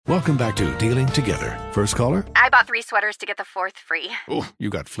Welcome back to Dealing Together. First caller? I bought 3 sweaters to get the 4th free. Oh, you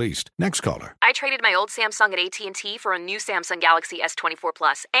got fleeced. Next caller? I traded my old Samsung at AT&T for a new Samsung Galaxy S24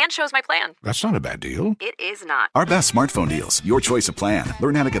 Plus and chose my plan. That's not a bad deal. It is not. Our best smartphone deals. Your choice of plan.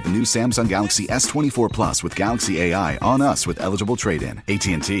 Learn how to get the new Samsung Galaxy S24 Plus with Galaxy AI on us with eligible trade-in.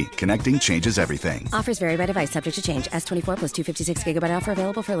 AT&T. Connecting changes everything. Offers vary by device. Subject to change. S24 plus 256 gigabyte offer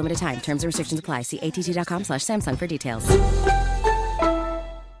available for a limited time. Terms and restrictions apply. See att.com/Samsung for details.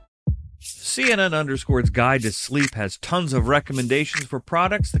 CNN_'s Guide to Sleep has tons of recommendations for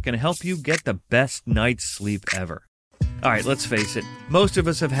products that can help you get the best night's sleep ever. All right, let's face it, most of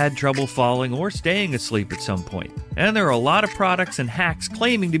us have had trouble falling or staying asleep at some point, and there are a lot of products and hacks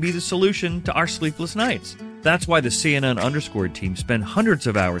claiming to be the solution to our sleepless nights. That's why the CNN_ team spend hundreds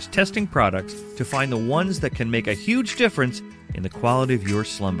of hours testing products to find the ones that can make a huge difference in the quality of your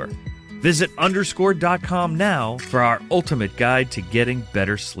slumber. Visit underscore.com now for our ultimate guide to getting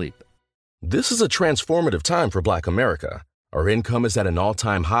better sleep. This is a transformative time for Black America. Our income is at an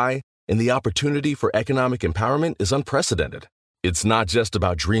all-time high, and the opportunity for economic empowerment is unprecedented. It's not just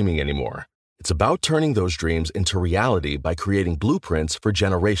about dreaming anymore. It's about turning those dreams into reality by creating blueprints for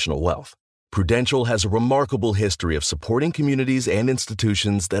generational wealth. Prudential has a remarkable history of supporting communities and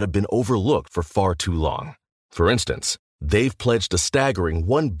institutions that have been overlooked for far too long. For instance, they've pledged a staggering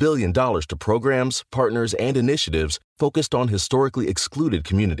 $1 billion to programs, partners, and initiatives focused on historically excluded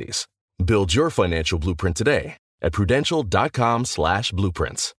communities. Build your financial blueprint today at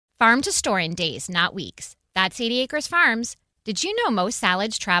prudential.com/blueprints. Farm to store in days, not weeks. That's 80 Acres Farms. Did you know most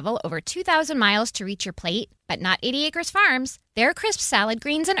salads travel over 2,000 miles to reach your plate? But not 80 Acres Farms. Their crisp salad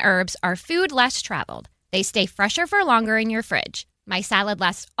greens and herbs are food less traveled. They stay fresher for longer in your fridge. My salad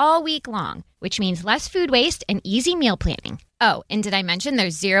lasts all week long, which means less food waste and easy meal planning. Oh, and did I mention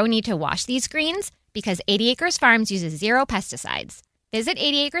there's zero need to wash these greens? Because 80 Acres Farms uses 0 pesticides. Visit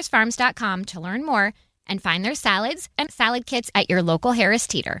 80acresfarms.com to learn more and find their salads and salad kits at your local Harris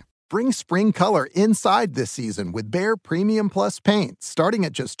Teeter. Bring spring color inside this season with Behr Premium Plus paint, starting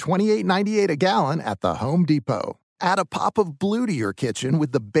at just $28.98 a gallon at the Home Depot. Add a pop of blue to your kitchen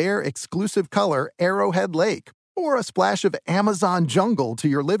with the Behr exclusive color Arrowhead Lake, or a splash of Amazon Jungle to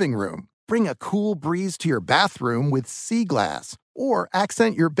your living room. Bring a cool breeze to your bathroom with Sea Glass, or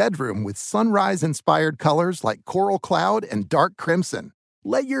accent your bedroom with sunrise-inspired colors like Coral Cloud and Dark Crimson.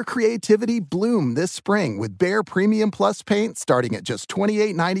 Let your creativity bloom this spring with Behr Premium Plus paint starting at just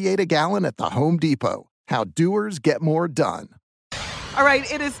 $28.98 a gallon at the Home Depot. How doers get more done. All right,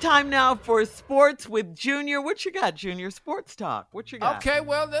 it is time now for sports with Junior. What you got, Junior? Sports talk. What you got? Okay,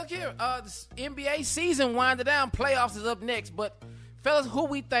 well, look here. The NBA season winding down. Playoffs is up next. But, fellas, who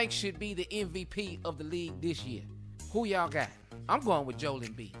we think should be the MVP of the league this year? Who y'all got? I'm going with Joel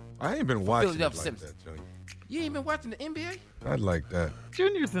Embiid. I ain't been watching it like Philadelphia that, Junior. You ain't been watching the NBA? I'd like that.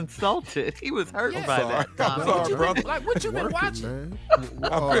 Junior's insulted. He was hurt by that I'm comment. sorry, brother. What you been watching?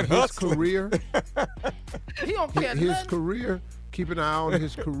 Man. His hustling. career. He don't care His nothing. career. Keep an eye on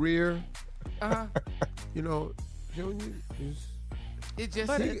his career. Uh-huh. You know, Junior is... It just...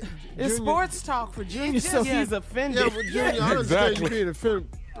 But it's sports talk for Junior, It's so just- he's offended. Yeah, but Junior, I understand Exactly. you being offended.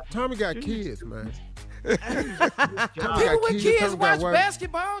 Tommy got kids, man. People with kids watch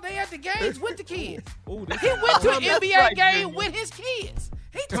basketball. They at the games with the kids. He went to an NBA game with his kids.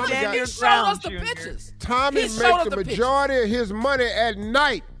 He took Tommy got- he showed us the pictures. Tommy He showed us makes the the pictures. majority of his money at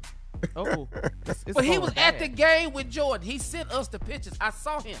night. Oh, But he was at the game with Jordan. He sent us the pictures. I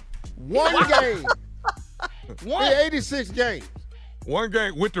saw him. One game. One. In 86 games. One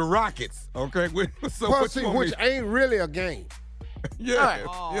game with the Rockets, okay? So what Pussy, you want which me- ain't really a game. Yes,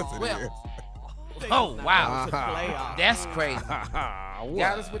 All right. yes it Well, is. Oh, wow. Playoffs. That's crazy.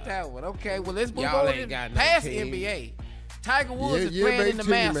 Got us with that one. Okay, well, let's move Y'all on ain't to got no past team. NBA. Tiger Woods is Yeah, playing mate, in the too,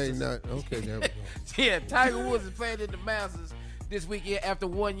 you may Masters. not. Okay, there we go. Yeah, Tiger Woods is playing in the Masters this weekend after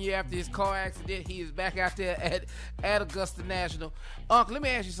 1 year after his car accident. He is back out there at Augusta National. Uncle, let me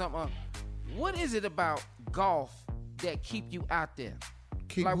ask you something, Uncle. What is it about golf that keep you out there?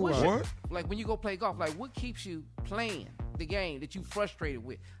 Keep Like who what's out? your- like when you go play golf, like what keeps you playing the game that you frustrated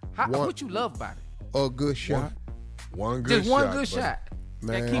with? What you love about it? A good shot. One good Just shot. one good buddy. shot.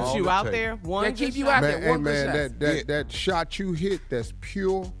 Man, That keeps all you it out takes. there. One That keep good you shot. out Man, there. One hey, good man, shot. that shot you hit that's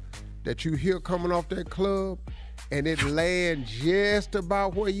pure, that you hear coming off that club, and it land just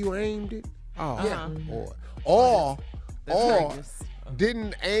about where you aimed it. Oh, Yeah. boy. Or greatness.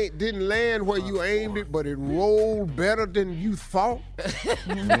 didn't land where you aimed it, but it rolled better than you thought.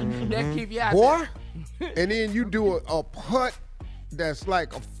 That keep you out Boy, and then you do a putt that's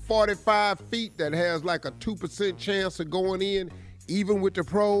like a 45 feet that has like a 2% chance of going in, even with the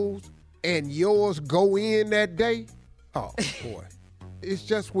pros, and yours go in that day. Oh, boy. it's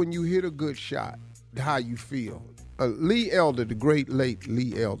just when you hit a good shot, how you feel. Lee Elder, the great late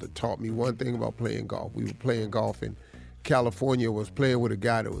Lee Elder, taught me one thing about playing golf. We were playing golf in California, was playing with a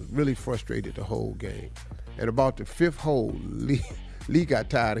guy that was really frustrated the whole game. And about the fifth hole, Lee got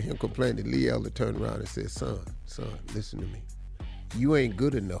tired of him complaining. Lee Elder turned around and said, son, listen to me. You ain't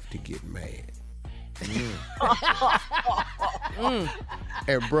good enough to get mad.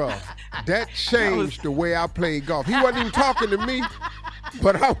 And bruh, that changed the way I played golf. He wasn't even talking to me,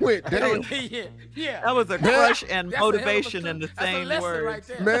 but I went, damn. That was a crush and motivation in the same words.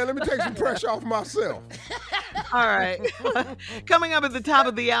 Right, man, let me take some pressure off myself. All right. Coming up at the top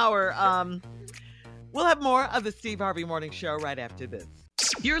of the hour, we'll have more of the Steve Harvey Morning Show right after this.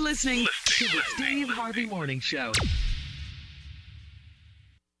 You're listening to the Steve Harvey Morning Show.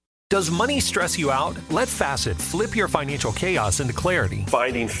 Does money stress you out? Let Facet flip your financial chaos into clarity.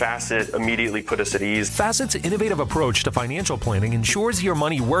 Finding Facet immediately put us at ease. Facet's innovative approach to financial planning ensures your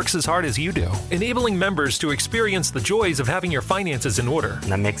money works as hard as you do, enabling members to experience the joys of having your finances in order.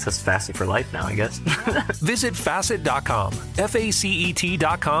 And that makes us Facet for life now, I guess. Visit Facet.com,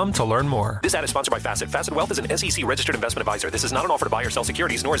 FACET.com to learn more. This ad is sponsored by Facet. Facet Wealth is an SEC registered investment advisor. This is not an offer to buy or sell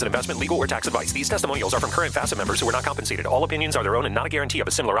securities, nor is it investment, legal, or tax advice. These testimonials are from current Facet members who are not compensated. All opinions are their own and not a guarantee of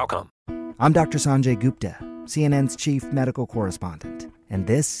a similar outcome. I'm Dr. Sanjay Gupta, CNN's chief medical correspondent, and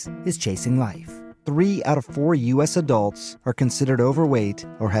this is Chasing Life. 3 out of 4 U.S. adults are considered overweight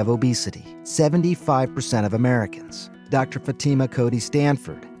or have obesity. 75% of Americans. Dr. Fatima Cody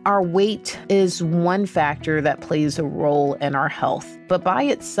Stanford. Our weight is one factor that plays a role in our health, but by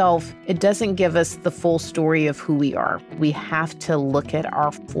itself, it doesn't give us the full story of who we are. We have to look at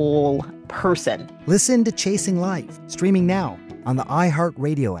our full person. Listen to Chasing Life, streaming now on the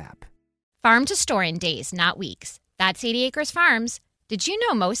iHeartRadio app. Farm to store in days, not weeks. That's 80 Acres Farms. Did you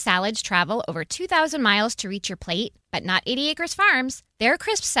know most salads travel over 2,000 miles to reach your plate? But not 80 Acres Farms. Their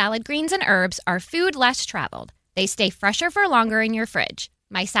crisp salad greens and herbs are food less traveled. They stay fresher for longer in your fridge.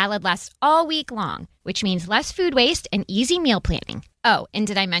 My salad lasts all week long, which means less food waste and easy meal planning. Oh, and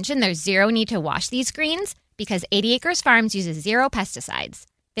did I mention there's zero need to wash these greens? Because 80 Acres Farms uses 0 pesticides.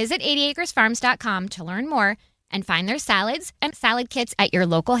 Visit 80acresfarms.com to learn more and find their salads and salad kits at your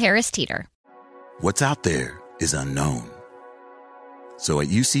local Harris Teeter. What's out there is unknown. So at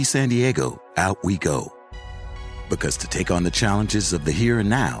UC San Diego, out we go. Because to take on the challenges of the here and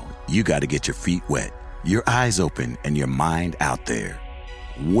now, you got to get your feet wet, your eyes open, and your mind out there.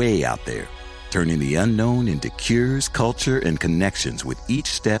 Way out there. Turning the unknown into cures, culture, and connections with each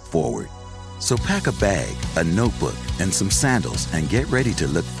step forward. So pack a bag, a notebook, and some sandals and get ready to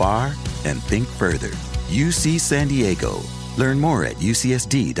look far and think further. UC San Diego. Learn more at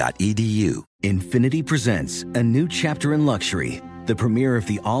ucsd.edu. Infiniti presents a new chapter in luxury, the premiere of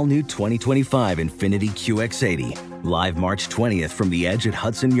the all-new 2025 Infiniti QX80, live March 20th from the Edge at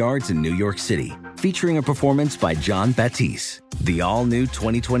Hudson Yards in New York City, featuring a performance by John Batiste. The all-new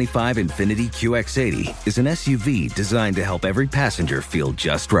 2025 Infiniti QX80 is an SUV designed to help every passenger feel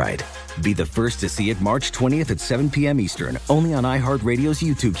just right. Be the first to see it March 20th at 7 p.m. Eastern, only on iHeartRadio's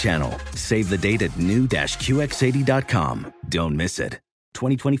YouTube channel. Save the date at new-QX80.com. Don't miss it.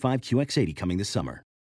 2025 QX80 coming this summer.